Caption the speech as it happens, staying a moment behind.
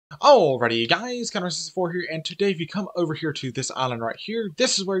Alrighty, guys, CBAKU here, and today if you come over here to this island right here,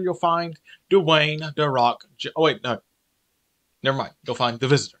 this is where you'll find Dwayne, the Rock. Oh wait, no, never mind. You'll find the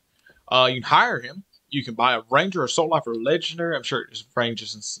Visitor. You can hire him. You can buy a Ranger, or Soul Life, or Legendary. I'm sure it's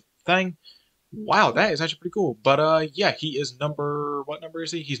Ranger's thing. Wow, that is actually pretty cool. But yeah, he is what number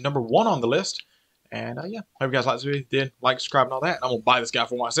is he? He's number 1 on the list. And yeah, hope you guys like this video. Did like, subscribe, and all that. And I'm gonna buy this guy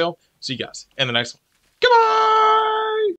for myself. See you guys in the next one. Goodbye.